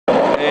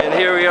And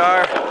here we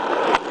are,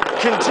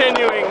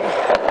 continuing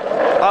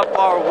up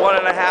our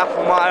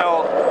 1.5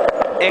 mile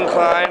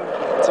incline.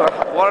 So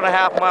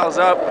 1.5 miles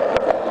up,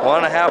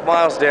 1.5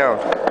 miles down.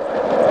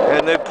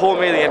 And they pulled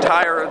me the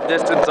entire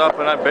distance up,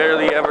 and I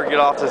barely ever get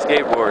off the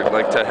skateboard,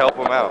 like, to help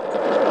them out.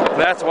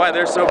 That's why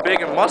they're so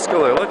big and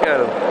muscular. Look at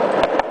them.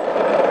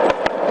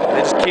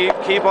 They just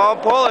keep on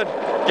pulling.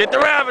 Get the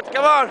rabbits,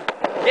 come on.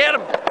 Get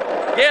them.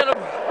 Get them.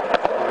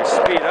 We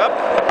speed up.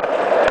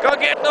 Go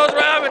get those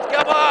rabbits,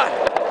 come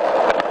on.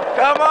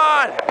 Come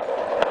on.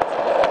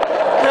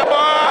 Come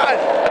on.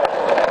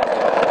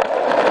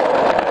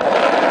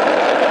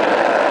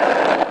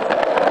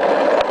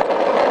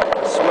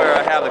 I swear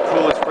I have the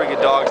coolest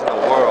freaking dogs in the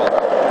world.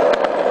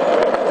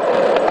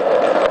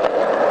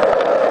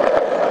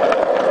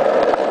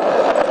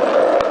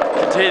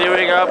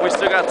 Continuing up, we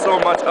still got so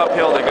much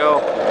uphill to go.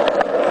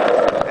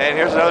 And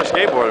here's another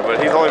skateboarder, but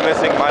he's only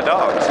missing my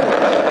dogs.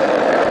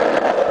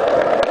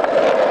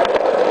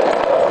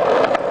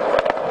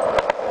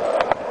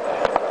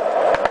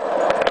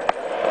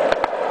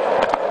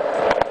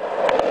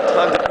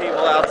 Tons of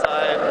people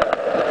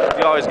outside.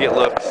 You always get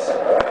looks.